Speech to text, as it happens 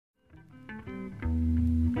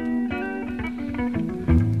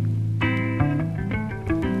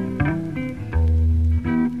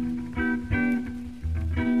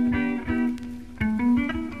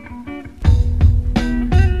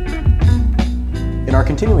our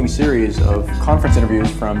continuing series of conference interviews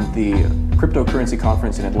from the cryptocurrency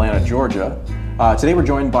conference in Atlanta, Georgia, today we're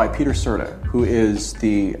joined by Peter Surda, who is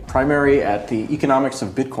the primary at the Economics of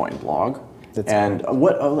Bitcoin blog.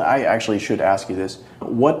 I actually should ask you this.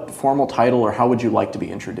 What formal title or how would you like to be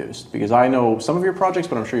introduced? Because I know some of your projects,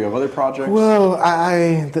 but I'm sure you have other projects. Well,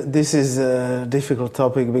 this is a difficult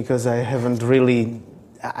topic because I haven't really...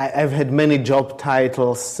 I've had many job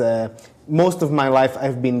titles. Most of my life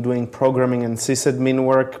I've been doing programming and sysadmin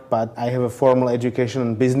work, but I have a formal education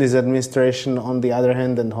in business administration on the other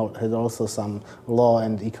hand, and had also some law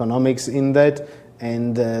and economics in that.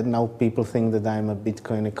 And now people think that I'm a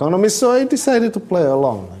Bitcoin economist, so I decided to play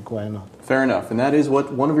along. Like, why not? Fair enough. And that is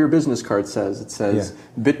what one of your business cards says. It says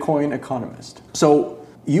Bitcoin economist. So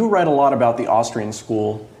you write a lot about the Austrian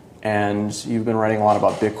school, and you've been writing a lot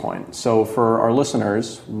about Bitcoin. So for our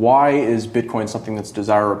listeners, why is Bitcoin something that's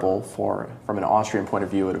desirable from an Austrian point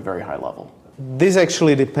of view at a very high level? This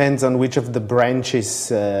actually depends on which of the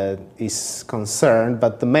branches is concerned,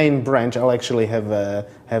 but the main branch, I'll actually have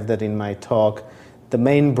that in my talk. The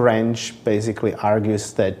main branch basically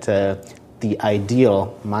argues that the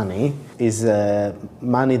ideal money is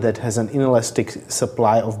money that has an inelastic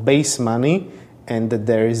supply of base money and that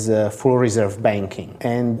there is full reserve banking.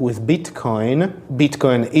 And with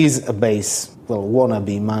Bitcoin is a base,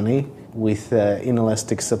 wannabe money with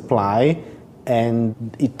inelastic supply, and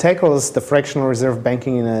it tackles the fractional reserve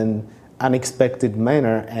banking in an unexpected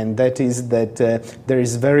manner, and that is that there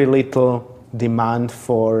is very little demand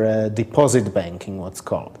for deposit banking, what's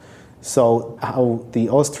called. So how the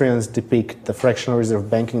Austrians depict the fractional reserve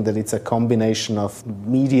banking, that it's a combination of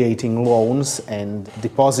mediating loans and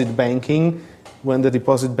deposit banking. When the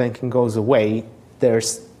deposit banking goes away,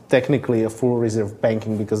 there's technically a full reserve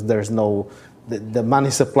banking because there's the money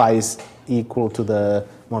supply is equal to the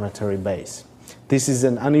monetary base. This is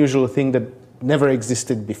an unusual thing that never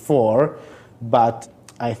existed before, but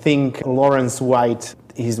I think Lawrence White,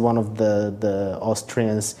 he's one of the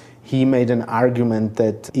Austrians, he made an argument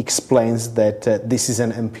that explains that this is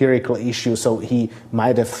an empirical issue, so he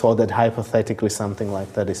might have thought that hypothetically something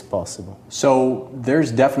like that is possible. So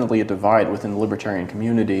there's definitely a divide within the libertarian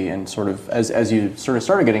community, and sort of as you sort of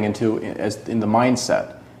started getting into as in the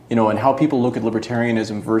mindset, and how people look at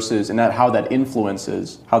libertarianism versus, and how that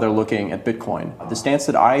influences how they're looking at Bitcoin. The stance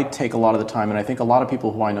that I take a lot of the time, and I think a lot of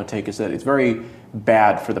people who I know take, is that it's very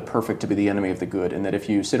bad for the perfect to be the enemy of the good, and that if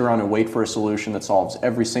you sit around and wait for a solution that solves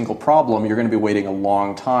every single problem, you're going to be waiting a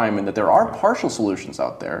long time, and that there are partial solutions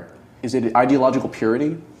out there. Is it ideological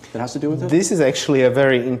purity that has to do with it? This is actually a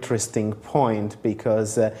very interesting point,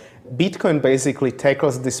 because Bitcoin basically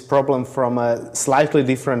tackles this problem from a slightly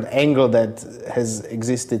different angle that has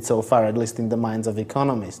existed so far, at least in the minds of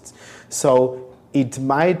economists. So it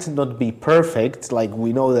might not be perfect, like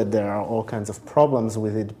we know that there are all kinds of problems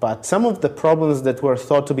with it, but some of the problems that were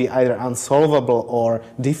thought to be either unsolvable or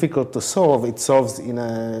difficult to solve, it solves in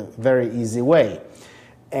a very easy way.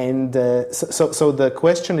 And so the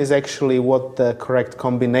question is actually what the correct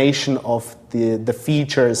combination of the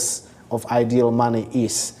features of ideal money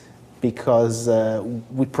is, because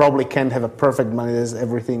we probably can't have a perfect money that has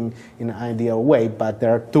everything in an ideal way, but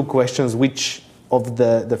there are two questions: which of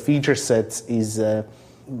the feature sets is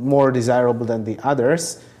more desirable than the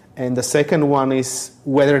others, and the second one is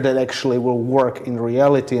whether that actually will work in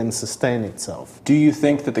reality and sustain itself. Do you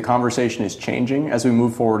think that the conversation is changing as we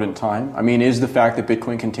move forward in time? I mean, is the fact that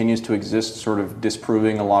Bitcoin continues to exist sort of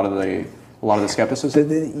disproving a lot of the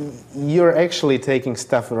skepticism? You're actually taking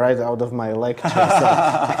stuff right out of my lecture.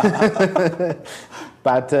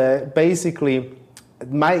 But basically,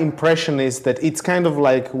 my impression is that it's kind of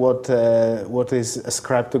like what is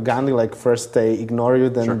ascribed to Gandhi, like first they ignore you,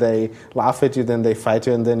 then they laugh at you, then they fight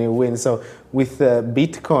you, and then you win. So with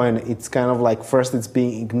Bitcoin, it's kind of like first it's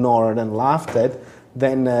being ignored and laughed at,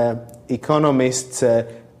 then economists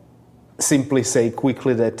simply say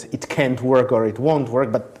quickly that it can't work or it won't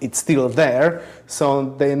work, but it's still there.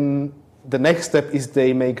 So then the next step is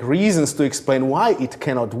they make reasons to explain why it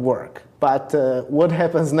cannot work. But what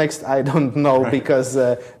happens next, I don't know, because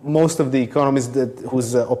most of the economists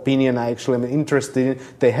whose opinion I actually am interested in,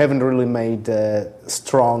 they haven't really made a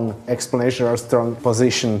strong explanation or strong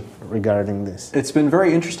position regarding this. It's been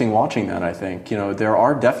very interesting watching that, I think. There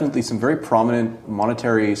are definitely some very prominent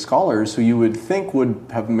monetary scholars who you would think would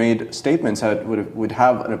have made statements, would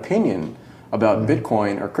have an opinion about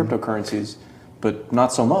Bitcoin or cryptocurrencies, but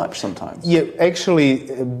not so much sometimes. Yeah,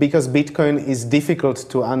 actually, because Bitcoin is difficult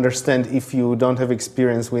to understand if you don't have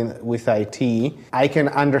experience with IT, I can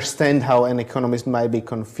understand how an economist might be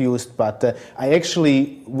confused, but I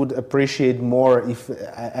actually would appreciate more if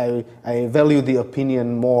I value the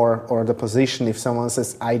opinion more or the position if someone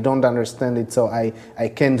says, I don't understand it, so I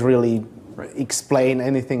can't really explain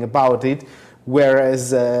anything about it.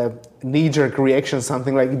 Whereas knee-jerk reaction,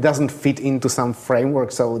 something like it doesn't fit into some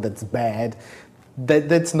framework, so that's bad.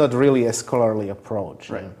 That's not really a scholarly approach.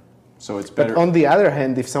 Right. So it's better. But on the other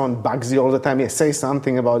hand, if someone bugs you all the time, say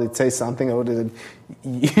something about it,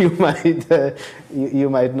 you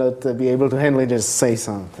might not be able to handle it. Just say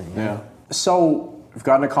something. Yeah. So we've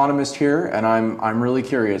got an economist here, and I'm really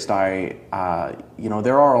curious. There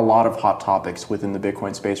are a lot of hot topics within the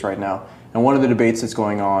Bitcoin space right now, and one of the debates that's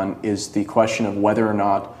going on is the question of whether or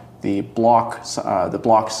not the block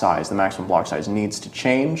size, the maximum block size, needs to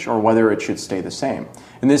change or whether it should stay the same.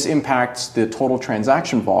 And this impacts the total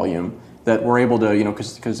transaction volume that we're able to,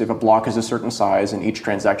 because if a block is a certain size and each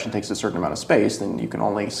transaction takes a certain amount of space, then you can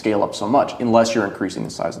only scale up so much unless you're increasing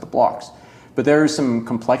the size of the blocks. But there is some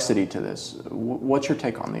complexity to this. What's your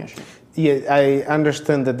take on the issue? Yeah, I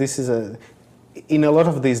understand that this is in a lot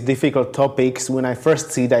of these difficult topics, when I first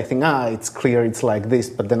see it, I think, it's clear, it's like this,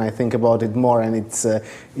 but then I think about it more and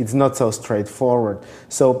it's not so straightforward.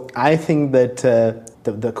 So I think that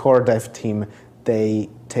the core dev team, they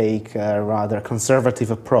take a rather conservative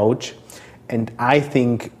approach, and I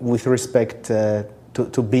think with respect to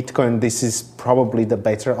Bitcoin, this is probably the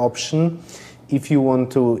better option. If you want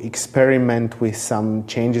to experiment with some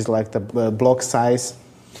changes like the block size,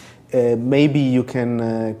 maybe you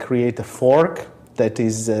can create a fork that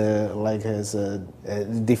is has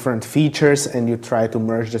different features, and you try to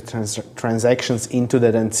merge the transactions into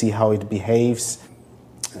that and see how it behaves.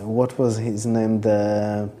 What was his name?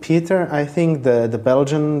 Peter, I think, the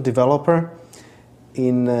Belgian developer,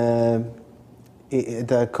 in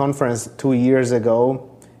the conference 2 years ago,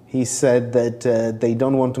 he said that they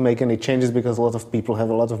don't want to make any changes because a lot of people have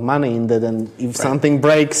a lot of money in that, and if something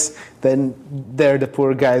breaks, then they're the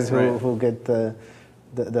poor guys who get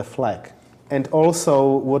the flag. And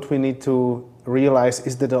also, what we need to realize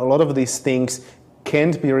is that a lot of these things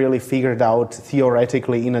can't be really figured out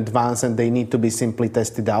theoretically in advance, and they need to be simply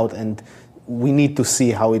tested out, and we need to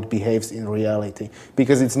see how it behaves in reality.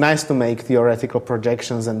 Because it's nice to make theoretical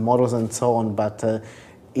projections and models and so on, but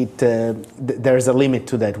there's a limit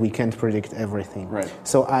to that. We can't predict everything. Right.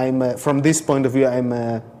 So from this point of view, I'm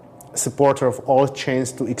a supporter of all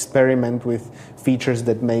chains to experiment with features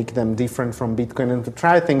that make them different from Bitcoin and to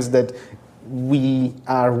try things that we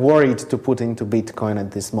are worried to put into Bitcoin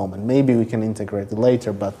at this moment. Maybe we can integrate it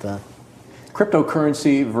later, but...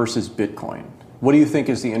 Cryptocurrency versus Bitcoin. What do you think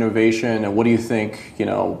is the innovation, and what do you think,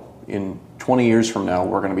 in 20 years from now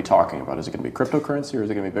we're going to be talking about? Is it going to be cryptocurrency, or is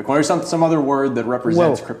it going to be Bitcoin, or some other word that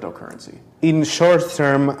represents cryptocurrency? In short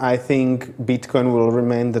term, I think Bitcoin will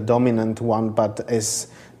remain the dominant one, but as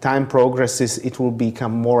time progresses, it will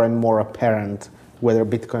become more and more apparent whether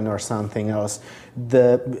Bitcoin or something else.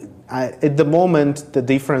 At the moment, the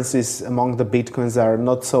differences among the Bitcoins are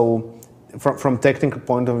not so, from technical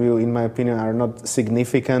point of view, in my opinion, are not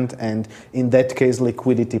significant, and in that case,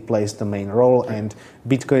 liquidity plays the main role, and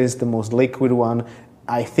Bitcoin is the most liquid one.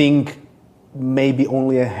 I think maybe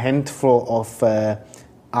only a handful of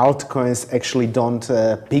altcoins actually don't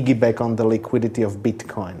piggyback on the liquidity of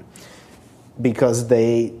Bitcoin, because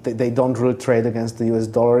they don't really trade against the US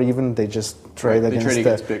dollar even, they just trade against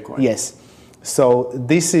Bitcoin. Yes. So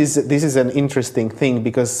this is an interesting thing,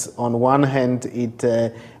 because on one hand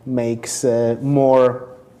it makes more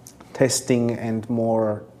testing and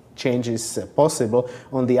more changes possible.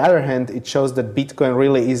 On the other hand, it shows that Bitcoin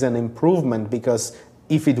really is an improvement, because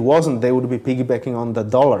if it wasn't, they would be piggybacking on the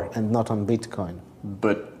dollar and not on Bitcoin.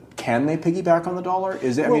 But can they piggyback on the dollar?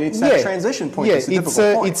 It's that transition point. Yeah,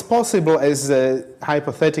 it's possible, as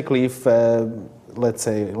hypothetically, if let's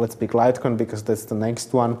pick Litecoin because that's the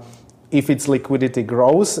next one. If its liquidity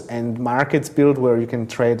grows and markets build where you can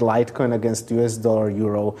trade Litecoin against US dollar,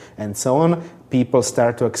 euro, and so on, people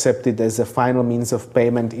start to accept it as a final means of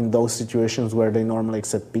payment in those situations where they normally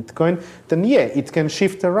accept Bitcoin, then it can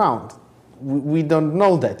shift around. We don't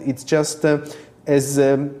know that. It's just as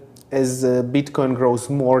Bitcoin grows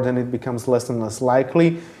more, then it becomes less and less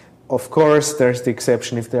likely. Of course, there's the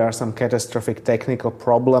exception if there are some catastrophic technical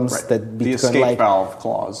problems that Bitcoin, the escape valve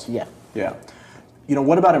clause. Yeah.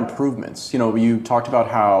 What about improvements? You talked about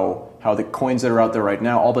how how the coins that are out there right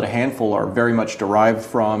now, all but a handful, are very much derived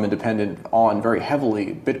from and dependent on very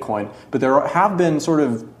heavily Bitcoin. But there have been sort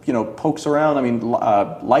of, pokes around. I mean,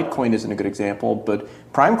 Litecoin isn't a good example, but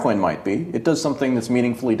Primecoin might be. It does something that's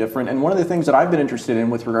meaningfully different. And one of the things that I've been interested in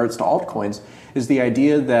with regards to altcoins is the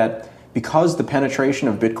idea that because the penetration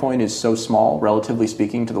of Bitcoin is so small, relatively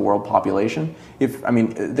speaking, to the world population,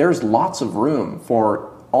 there's lots of room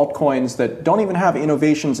for altcoins that don't even have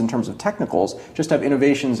innovations in terms of technicals, just have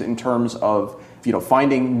innovations in terms of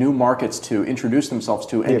finding new markets to introduce themselves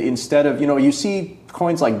to. And instead of, you see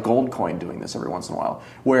coins like Goldcoin doing this every once in a while,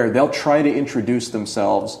 where they'll try to introduce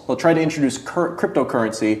themselves, they'll try to introduce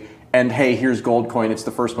cryptocurrency, and hey, here's Goldcoin, it's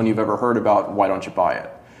the first one you've ever heard about, why don't you buy it?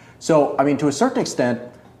 So, to a certain extent,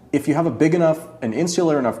 if you have a big enough, an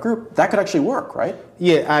insular enough group, that could actually work, right?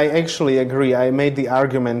 Yeah, I actually agree. I made the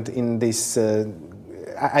argument in this.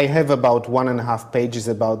 I have about 1.5 pages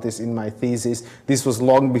about this in my thesis. This was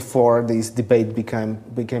long before this debate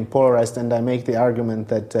became polarized, and I make the argument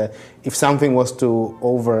that if something was to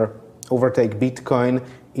overtake Bitcoin,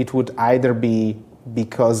 it would either be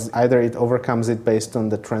because either it overcomes it based on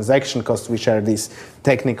the transaction costs, which are these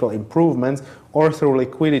technical improvements, or through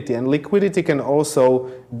liquidity. And liquidity can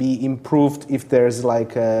also be improved if there's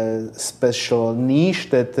like a special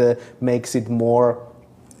niche that makes it more.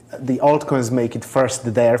 The altcoins make it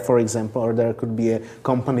first there, for example, or there could be a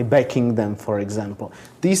company backing them, for example.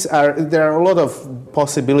 There are a lot of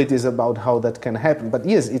possibilities about how that can happen. But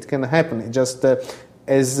yes, it can happen. It just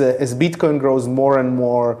as Bitcoin grows more and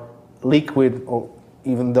more liquid, or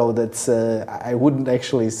even though that's I wouldn't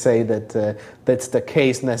actually say that that's the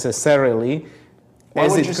case necessarily. Why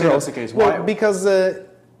would you say that's the case? Well, because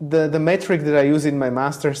the metric that I use in my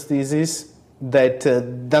master's thesis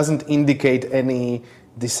that doesn't indicate any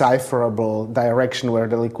decipherable direction where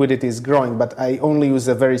the liquidity is growing, but I only use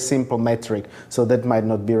a very simple metric, so that might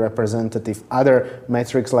not be representative. Other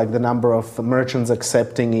metrics like the number of merchants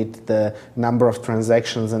accepting it, the number of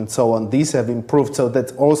transactions and so on, these have improved, so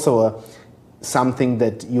that's also something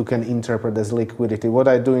that you can interpret as liquidity. What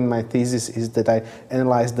I do in my thesis is that I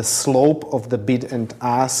analyze the slope of the bid and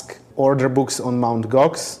ask order books on Mt.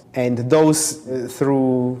 Gox, and those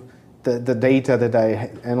through the data that I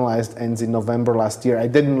analyzed ends in November last year. I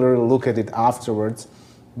didn't really look at it afterwards,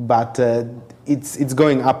 but it's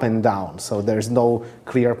going up and down, so there's no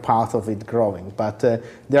clear path of it growing. But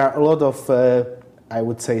there are a lot of, I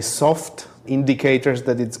would say, soft indicators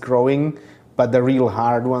that it's growing, but the real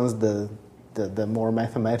hard ones, the more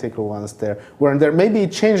mathematical ones there weren't there. Maybe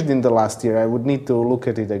it changed in the last year. I would need to look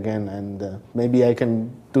at it again, and maybe I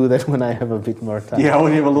can do that when I have a bit more time. Yeah,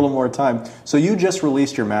 when you have a little more time. So you just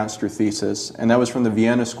released your master thesis, and that was from the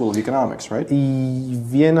Vienna School of Economics, right?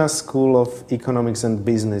 Vienna School of Economics and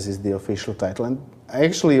Business is the official title. And I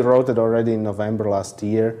actually wrote it already in November last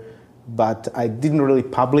year, but I didn't really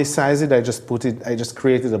publicize it. I just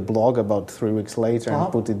created a blog about 3 weeks later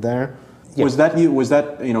and put it there. Yeah. Was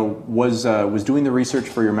doing the research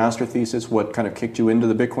for your master thesis what kind of kicked you into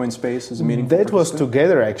the Bitcoin space as a meaningful That was participant?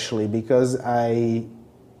 together, actually, because I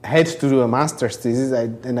had to do a master's thesis,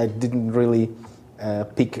 and I didn't really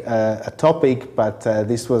pick a topic, but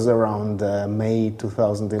this was around May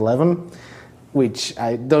 2011, which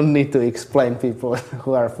I don't need to explain people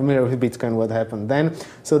who are familiar with Bitcoin what happened then.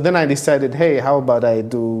 So then I decided, hey, how about I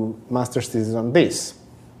do master's thesis on this?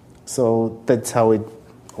 So that's how it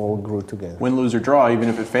all grew together. Win, lose, or draw, even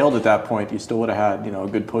if it failed at that point, you still would have had a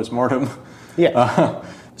good post-mortem. Yeah.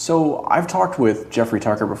 So I've talked with Jeffrey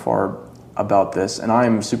Tucker before about this, and I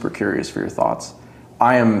am super curious for your thoughts.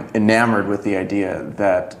 I am enamored with the idea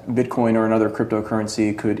that Bitcoin or another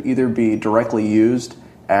cryptocurrency could either be directly used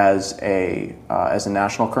as a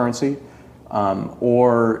national currency,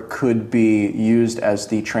 or could be used as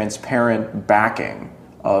the transparent backing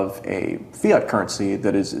of a fiat currency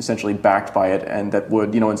that is essentially backed by it, and that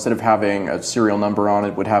would, instead of having a serial number on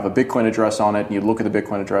it, would have a Bitcoin address on it, and you'd look at the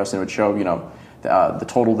Bitcoin address and it would show, the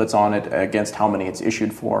total that's on it against how many it's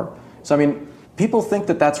issued for. So, people think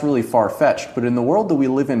that that's really far-fetched, but in the world that we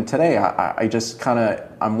live in today,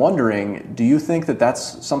 I'm wondering, do you think that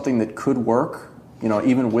that's something that could work,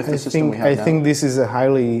 even with the system we have now? I think this is a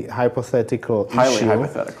highly hypothetical issue. Highly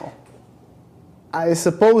hypothetical. I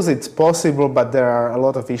suppose it's possible, but there are a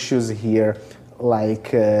lot of issues here,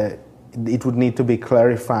 like it would need to be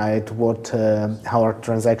clarified how our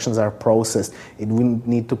transactions are processed. It would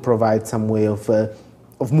need to provide some way of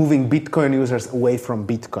moving Bitcoin users away from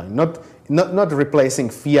Bitcoin, not replacing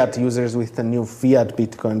fiat users with a new fiat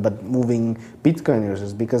Bitcoin, but moving Bitcoin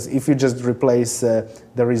users. Because if you just replace the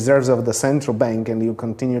reserves of the central bank and you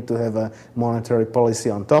continue to have a monetary policy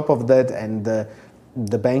on top of that, and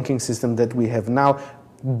the banking system that we have now,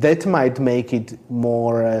 that might make it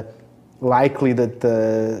more likely that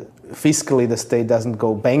fiscally the state doesn't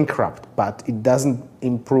go bankrupt, but it doesn't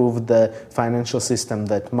improve the financial system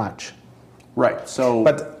that much. Right. So,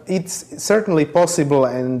 but it's certainly possible,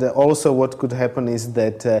 and also what could happen is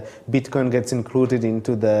that Bitcoin gets included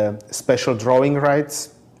into the special drawing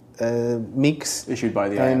rights mix issued by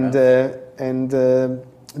the IMF, and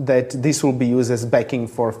that this will be used as backing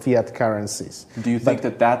for fiat currencies. Do you think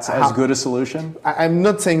that that's as good a solution? I'm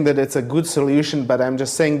not saying that it's a good solution, but I'm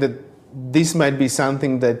just saying that this might be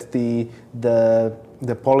something that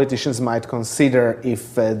the politicians might consider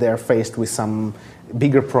if they're faced with some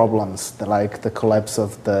bigger problems, like the collapse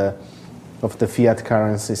of the fiat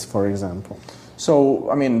currencies, for example. So,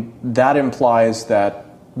 I mean, that implies that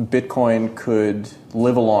Bitcoin could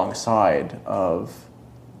live alongside of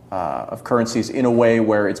currencies in a way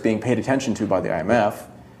where it's being paid attention to by the IMF,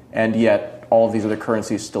 and yet all of these other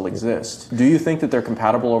currencies still exist. Do you think that they're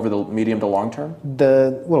compatible over the medium to long term?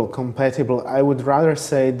 Compatible. I would rather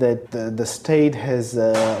say that the state has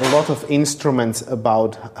a lot of instruments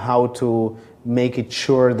about how to make it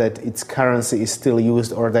sure that its currency is still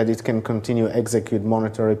used or that it can continue execute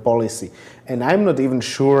monetary policy. And I'm not even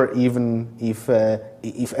sure, even if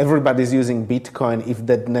everybody's using Bitcoin, if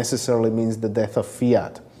that necessarily means the death of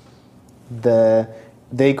fiat.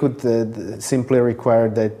 They could simply require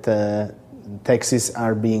that taxes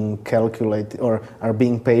are being calculated or are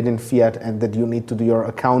being paid in fiat, and that you need to do your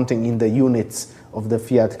accounting in the units of the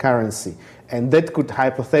fiat currency. And that could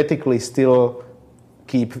hypothetically still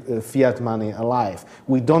keep fiat money alive.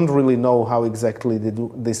 We don't really know how exactly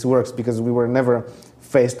this works because we were never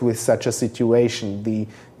faced with such a situation.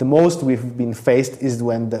 The most we've been faced is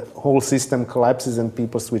when the whole system collapses and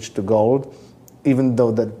people switch to gold, even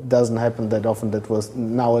though that doesn't happen that often.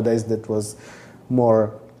 Nowadays that was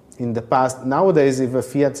more in the past. Nowadays, if a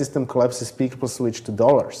fiat system collapses, people switch to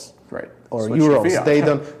dollars, right, or switch euros. They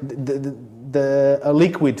don't a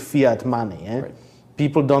liquid fiat money. Right.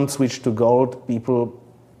 People don't switch to gold. People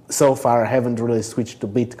so far haven't really switched to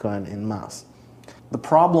Bitcoin in mass. The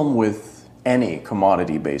problem with any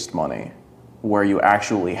commodity-based money, where you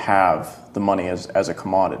actually have the money as a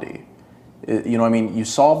commodity, you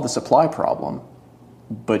solve the supply problem,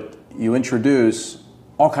 but you introduce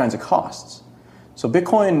all kinds of costs. So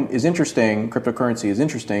Bitcoin is interesting, cryptocurrency is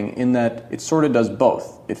interesting in that it sort of does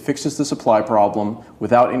both. It fixes the supply problem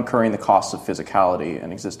without incurring the costs of physicality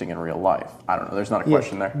and existing in real life. I don't know, there's not a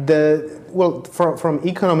question there. From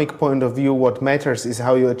economic point of view, what matters is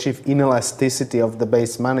how you achieve inelasticity of the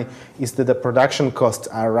base money, is that the production costs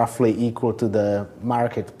are roughly equal to the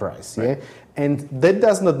market price. Right. Yeah? And that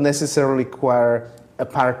does not necessarily require a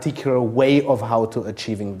particular way of how to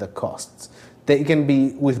achieving the costs. They can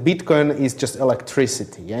be, with Bitcoin, it's just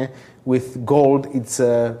electricity. Yeah? With gold, it's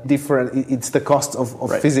different. It's the cost of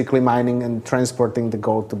right. physically mining and transporting the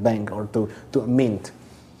gold to bank or to a mint.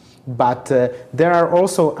 But there are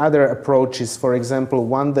also other approaches. For example,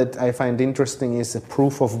 one that I find interesting is a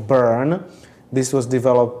proof of burn. This was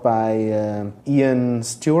developed by Ian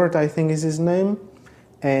Stewart, I think is his name.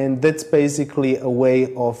 And that's basically a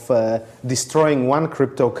way of destroying one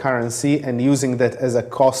cryptocurrency and using that as a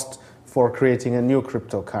cost for creating a new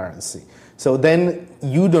cryptocurrency. So then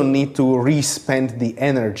you don't need to re-spend the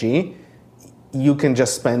energy. You can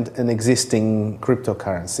just spend an existing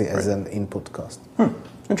cryptocurrency as an input cost.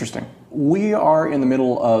 Interesting. We are in the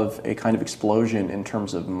middle of a kind of explosion in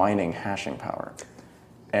terms of mining hashing power.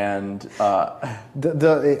 And out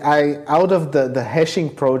of the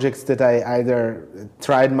hashing projects that I either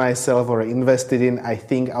tried myself or invested in, I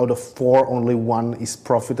think out of 4, only 1 is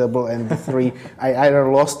profitable, and the 3 I either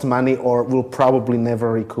lost money or will probably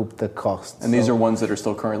never recoup the cost. And these are ones that are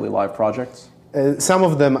still currently live projects? Some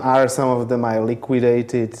of them are, some of them I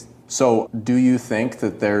liquidated. So do you think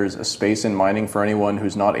that there's a space in mining for anyone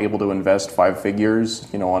who's not able to invest 5 figures,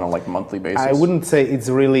 on a monthly basis? I wouldn't say it's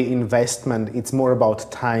really investment. It's more about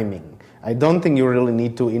timing. I don't think you really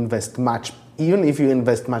need to invest much. Even if you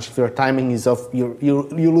invest much, if your timing is off, you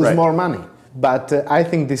lose right. more money. But I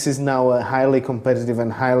think this is now a highly competitive and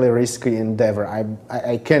highly risky endeavor.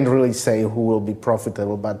 I can't really say who will be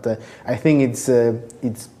profitable, but I think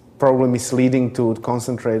it's probably misleading to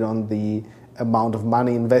concentrate on the amount of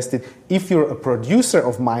money invested. If you're a producer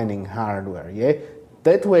of mining hardware,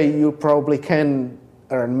 that way you probably can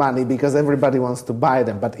earn money because everybody wants to buy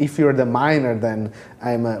them. But if you're the miner, then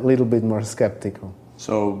I'm a little bit more skeptical.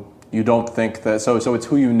 So you don't think that, so it's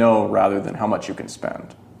who you know rather than how much you can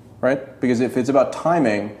spend, right? Because if it's about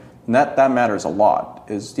timing, that matters a lot,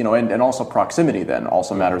 and also proximity then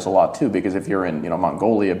also matters a lot too, because if you're in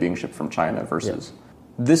Mongolia being shipped from China versus...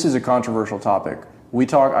 This is a controversial topic.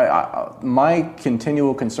 my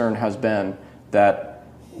continual concern has been that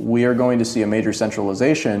we are going to see a major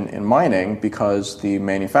centralization in mining because the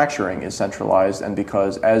manufacturing is centralized, and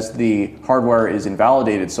because as the hardware is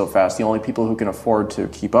invalidated so fast, the only people who can afford to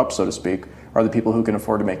keep up, so to speak, are the people who can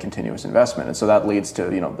afford to make continuous investment. And so that leads to,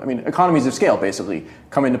 economies of scale basically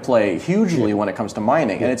come into play hugely when it comes to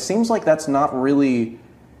mining. And it seems like that's not really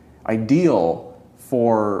ideal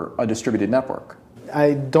for a distributed network.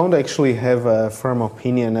 I don't actually have a firm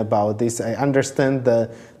opinion about this. I understand the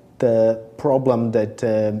problem that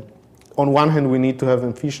on one hand we need to have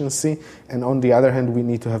efficiency, and on the other hand we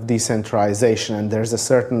need to have decentralization, and there's a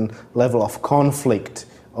certain level of conflict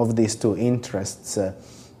of these two interests.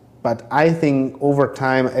 But I think over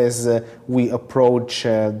time, as we approach,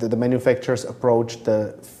 the manufacturers approach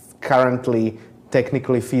the currently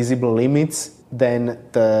technically feasible limits, then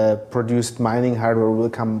the produced mining hardware will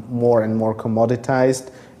become more and more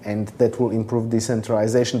commoditized, and that will improve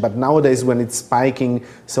decentralization. But nowadays, when it's spiking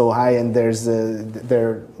so high and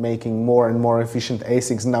they're making more and more efficient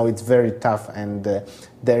ASICs, now it's very tough, and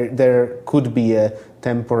there could be a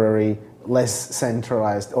temporary less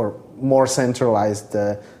centralized or more centralized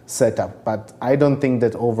setup. But I don't think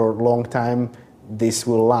that over a long time this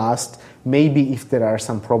will last. Maybe if there are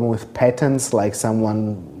some problem with patents, like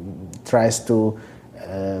someone tries to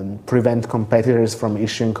prevent competitors from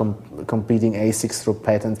issuing competing ASICs through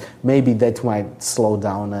patents, maybe that might slow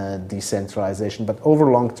down decentralization. But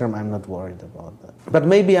over long term, I'm not worried about that. But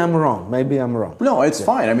maybe I'm wrong. No, it's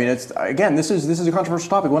fine. I mean, it's again, this is a controversial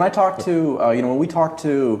topic. When I talk to when we talk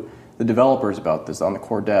to the developers about this on the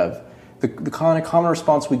core dev, the kind of common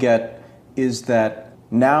response we get is that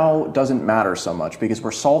now doesn't matter so much because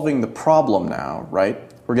we're solving the problem now, right?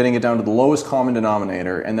 We're getting it down to the lowest common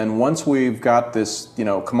denominator, and then once we've got this,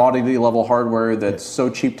 commodity level hardware that's so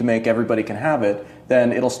cheap to make everybody can have it,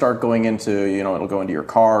 then it'll start going into, it'll go into your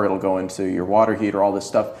car, it'll go into your water heater, all this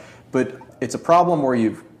stuff. But it's a problem where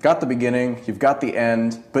you've got the beginning, you've got the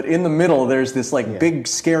end, but in the middle there's this big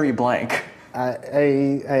scary blank.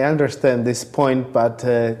 I understand this point, but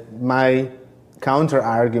my counter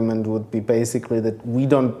argument would be basically that we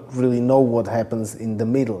don't really know what happens in the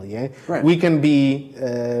middle. Yeah, right. We can be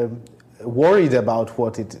worried about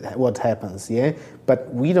what happens. Yeah,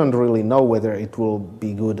 but we don't really know whether it will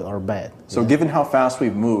be good or bad. So, given how fast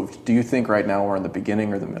we've moved, do you think right now we're in the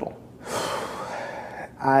beginning or the middle?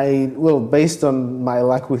 Based on my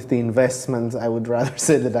luck with the investment, I would rather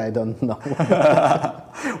say that I don't know.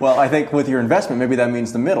 Well, I think with your investment, maybe that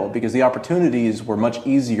means the middle, because the opportunities were much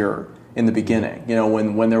easier in the beginning,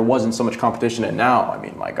 when there wasn't so much competition. And now, I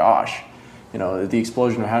mean, my gosh, the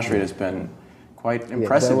explosion of hash rate has been quite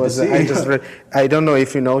impressive to see. I don't know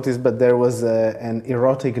if you noticed, but there was an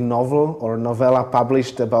erotic novel or novella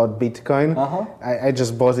published about Bitcoin. Uh-huh. I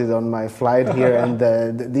just bought it on my flight here, and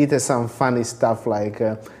it has some funny stuff like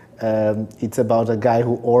it's about a guy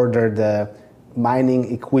who ordered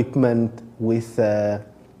mining equipment with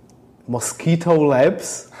Mosquito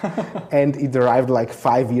Labs, and it arrived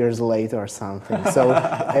 5 years late or something. So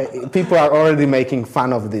people are already making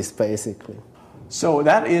fun of this, basically. So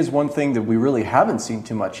that is one thing that we really haven't seen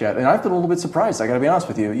too much yet, and I've been a little bit surprised, I gotta be honest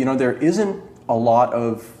with you. There isn't a lot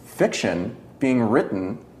of fiction being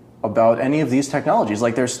written about any of these technologies.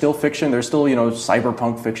 There's still fiction, there's still,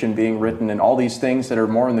 cyberpunk fiction being written and all these things that are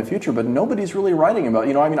more in the future, but nobody's really writing about,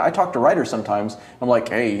 I talk to writers sometimes, I'm like,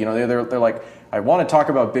 hey, they're like, I want to talk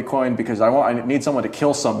about Bitcoin because I need someone to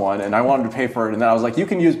kill someone and I wanted to pay for it, and then I was like, you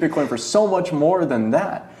can use Bitcoin for so much more than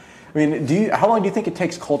that. I mean, how long do you think it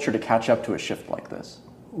takes culture to catch up to a shift like this?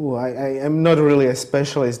 Ooh, I am not really a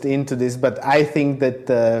specialist into this, but I think that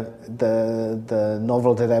the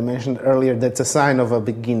novel that I mentioned earlier, that's a sign of a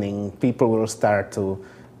beginning. People will start to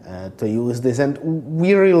use this, and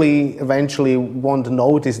we really eventually won't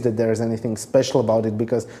notice that there's anything special about it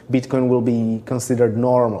because Bitcoin will be considered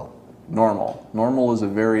normal. Normal is a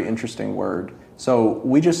very interesting word. So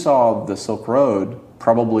we just saw the Silk Road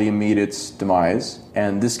probably meet its demise,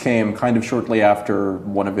 and this came kind of shortly after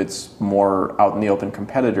one of its more out in the open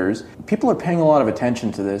competitors. People are paying a lot of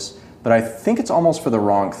attention to this, but I think it's almost for the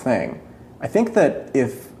wrong thing. I think that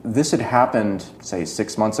if this had happened, say,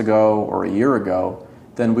 6 months ago or a year ago,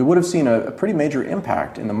 then we would have seen a pretty major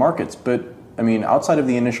impact in the markets. But, I mean, outside of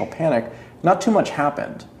the initial panic, not too much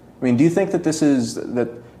happened. I mean, do you think that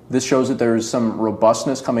this shows that there's some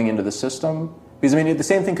robustness coming into the system? Because, I mean, the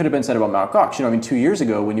same thing could have been said about Mt. Gox. 2 years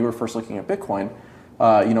ago when you were first looking at Bitcoin,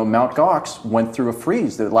 Mt. Gox went through a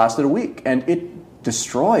freeze that lasted a week, and it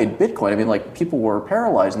destroyed Bitcoin. I mean, people were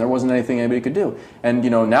paralyzed, and there wasn't anything anybody could do. And,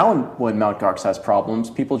 now when Mt. Gox has problems,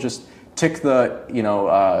 people just tick the,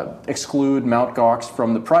 exclude Mt. Gox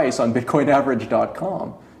from the price on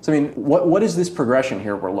bitcoinaverage.com. So I mean, what is this progression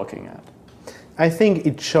here we're looking at? I think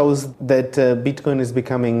it shows that Bitcoin is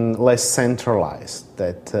becoming less centralized,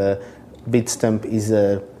 that Bitstamp is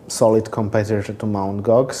a solid competitor to Mt.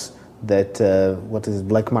 Gox, that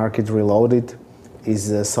Black Market Reloaded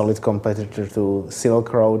is a solid competitor to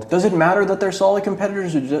Silk Road. Does it matter that they're solid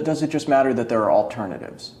competitors, or does it just matter that there are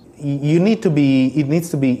alternatives? It needs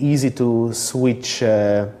to be easy to switch,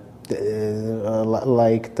 there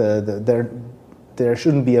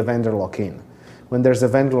shouldn't be a vendor lock-in. When there's a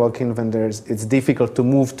vendor lock-in, it's difficult to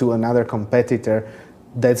move to another competitor.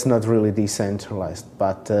 That's not really decentralized.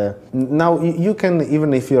 But now you can,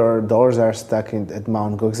 even if your dollars are stuck at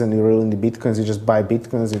Mt. Gox and you're really into Bitcoins, you just buy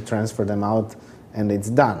Bitcoins, you transfer them out, and it's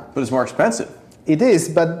done. But it's more expensive. It is,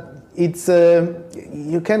 but it's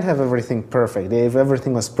you can't have everything perfect. If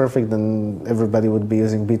everything was perfect, then everybody would be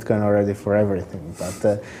using Bitcoin already for everything.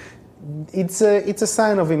 But it's a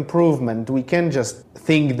sign of improvement. We can't just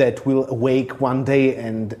think that we'll awake one day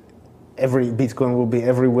and every Bitcoin will be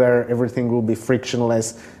everywhere, everything will be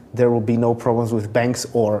frictionless, there will be no problems with banks,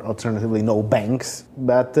 or alternatively no banks.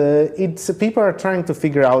 But people are trying to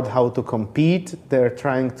figure out how to compete. They're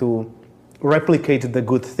trying to replicate the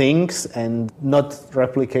good things and not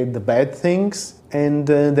replicate the bad things. And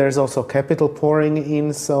there's also capital pouring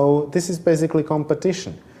in, so this is basically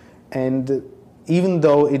competition. And even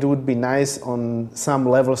though it would be nice on some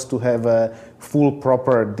levels to have a full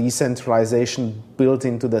proper decentralization built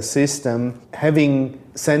into the system, having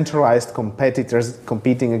centralized competitors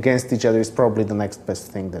competing against each other is probably the next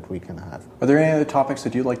best thing that we can have. Are there any other topics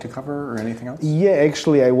that you'd like to cover or anything else? Yeah,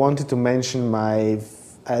 actually I wanted to mention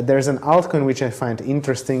there's an altcoin which I find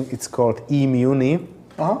interesting. It's called eMuni.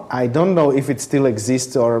 Uh-huh. I don't know if it still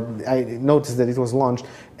exists, or I noticed that it was launched,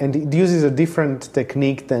 and it uses a different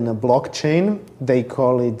technique than a blockchain. They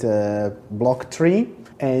call it a block tree,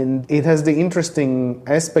 and it has the interesting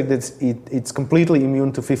aspect that it's completely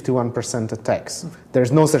immune to 51% attacks.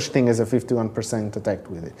 There's no such thing as a 51% attack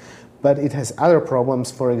with it. But it has other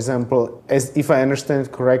problems. For example, as if I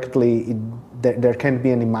understand correctly, there can't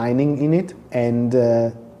be any mining in it, and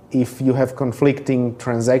if you have conflicting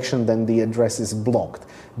transaction, then the address is blocked.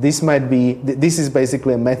 This is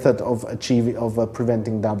basically a method of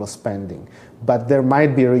preventing double spending. But there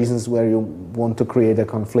might be reasons where you want to create a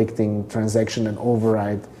conflicting transaction and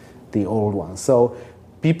override the old one. So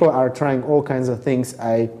people are trying all kinds of things.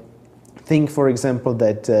 I think, for example,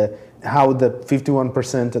 that how the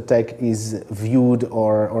 51% attack is viewed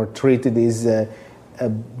or treated is a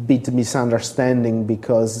bit misunderstanding,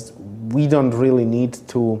 because we don't really need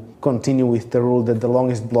to continue with the rule that the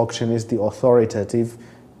longest blockchain is the authoritative.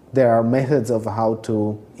 There are methods of how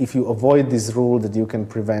to, if you avoid this rule, that you can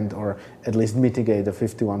prevent or at least mitigate a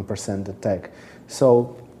 51% attack.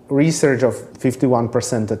 So research of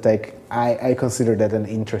 51% attack, I consider that an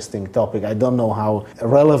interesting topic. I don't know how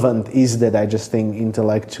relevant is that. I just think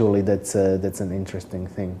intellectually that's an interesting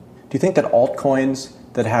thing. Do you think that altcoins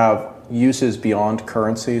that have uses beyond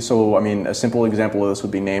currency, so I mean a simple example of this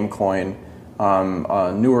would be Namecoin,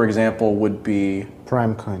 a newer example would be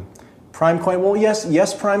Primecoin. Primecoin, well yes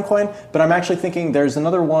Primecoin, but I'm actually thinking there's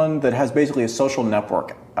another one that has basically a social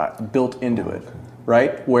network built into it,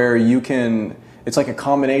 right? Where you can, it's like a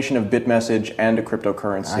combination of Bitmessage and a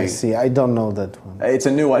cryptocurrency. I see, I don't know that one. It's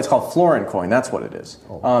a new one, it's called Florin Coin, that's what it is.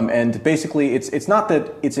 Oh. And basically it's not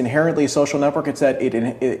that it's inherently a social network, it's that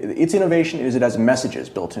its innovation is it has messages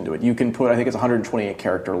built into it. You can put, I think it's a 128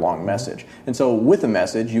 character long message. And so with a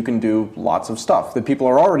message you can do lots of stuff that people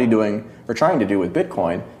are already doing or trying to do with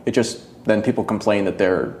Bitcoin. It just, then people complain that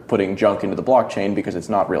they're putting junk into the blockchain because it's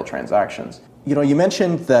not real transactions. You know, you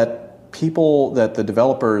mentioned that the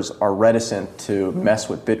developers are reticent to mess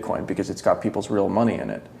with Bitcoin because it's got people's real money in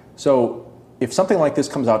it. So if something like this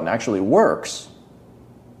comes out and actually works,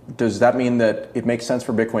 does that mean that it makes sense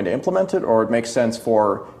for Bitcoin to implement it, or it makes sense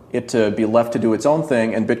for it to be left to do its own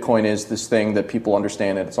thing and Bitcoin is this thing that people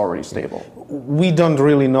understand and it's already stable? We don't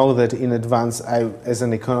really know that in advance. I, as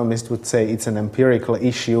an economist, would say it's an empirical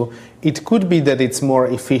issue. It could be that it's more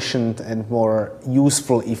efficient and more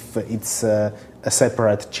useful if it's a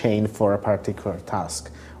separate chain for a particular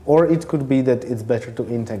task. Or it could be that it's better to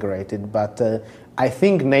integrate it. But I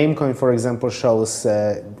think Namecoin, for example, shows,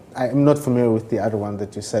 I'm not familiar with the other one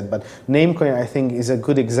that you said, but Namecoin, I think, is a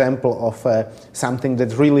good example of something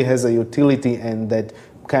that really has a utility and that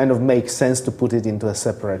kind of makes sense to put it into a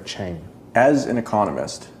separate chain. As an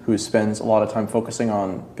economist who spends a lot of time focusing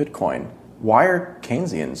on Bitcoin, why are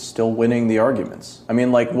Keynesians still winning the arguments? I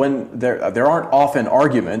mean, like when there aren't often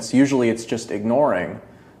arguments, usually it's just ignoring.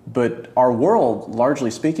 But our world,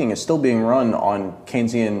 largely speaking, is still being run on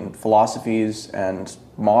Keynesian philosophies and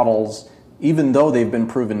models, even though they've been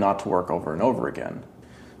proven not to work over and over again.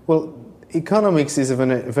 Well, economics is a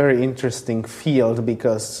very interesting field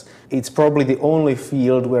because it's probably the only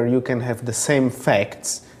field where you can have the same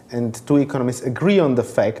facts and two economists agree on the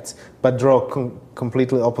facts but draw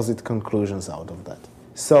completely opposite conclusions out of that.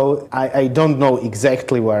 So I don't know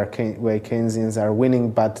exactly where Keynesians are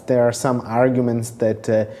winning, but there are some arguments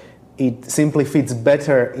that it simply fits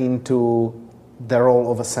better into the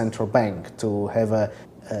role of a central bank to have a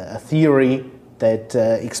theory that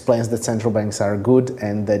explains that central banks are good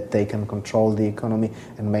and that they can control the economy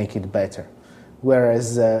and make it better.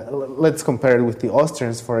 Whereas, let's compare it with the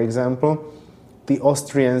Austrians, for example. The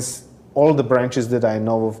Austrians, all the branches that I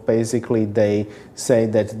know of, basically they say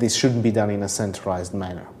that this shouldn't be done in a centralized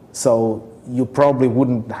manner. So you probably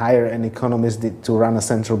wouldn't hire an economist to run a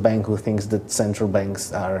central bank who thinks that central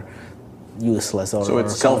banks are useless or so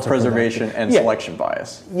it's self-preservation and selection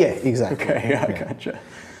bias. Yeah, exactly. Okay, yeah, gotcha.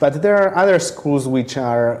 But there are other schools which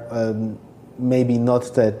are maybe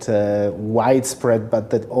not that widespread, but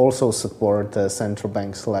that also support central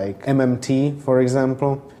banks, like MMT, for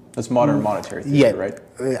example. That's modern monetary theory, right?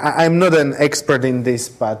 I'm not an expert in this,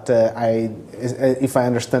 but if I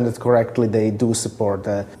understand it correctly, they do support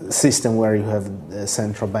a system where you have a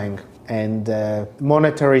central bank. And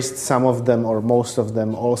monetarists, some of them or most of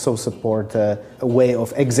them, also support a way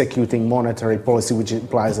of executing monetary policy, which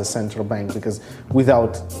implies a central bank, because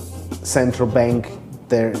without central bank,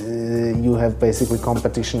 you have basically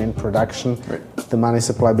competition in production. Right. The money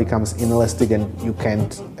supply becomes inelastic and you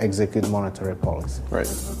can't execute monetary policy. Right.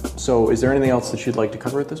 So is there anything else that you'd like to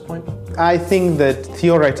cover at this point? I think that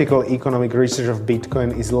theoretical economic research of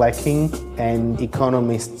Bitcoin is lacking and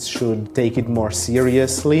economists should take it more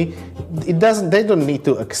seriously. They don't need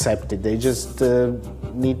to accept it, they just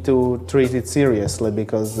need to treat it seriously,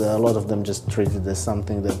 because a lot of them just treat it as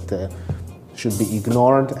something that should be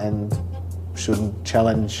ignored and shouldn't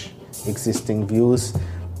challenge existing views.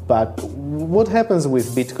 But what happens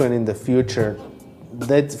with Bitcoin in the future,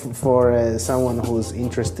 that for someone who's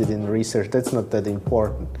interested in research, that's not that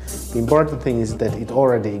important. The important thing is that it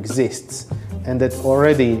already exists and that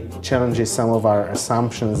already challenges some of our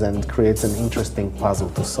assumptions and creates an interesting puzzle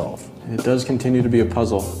to solve. It does continue to be a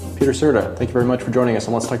puzzle. Peter Surda, thank you very much for joining us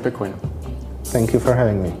on Let's Talk Bitcoin. Thank you for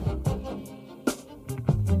having me.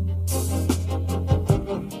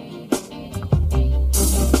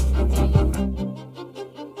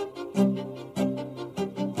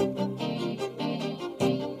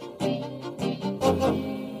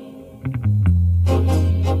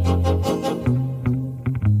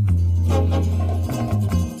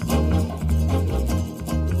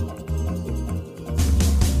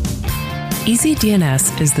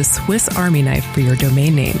 EasyDNS is the Swiss Army knife for your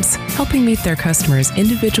domain names, helping meet their customers'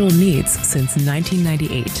 individual needs since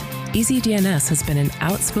 1998. EasyDNS has been an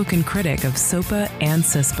outspoken critic of SOPA and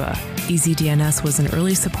CISPA. EasyDNS was an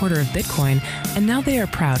early supporter of Bitcoin, and now they are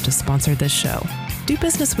proud to sponsor this show. Do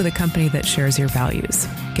business with a company that shares your values.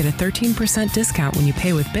 Get a 13% discount when you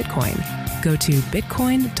pay with Bitcoin. Go to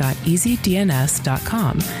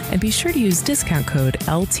bitcoin.easydns.com and be sure to use discount code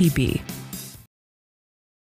LTB.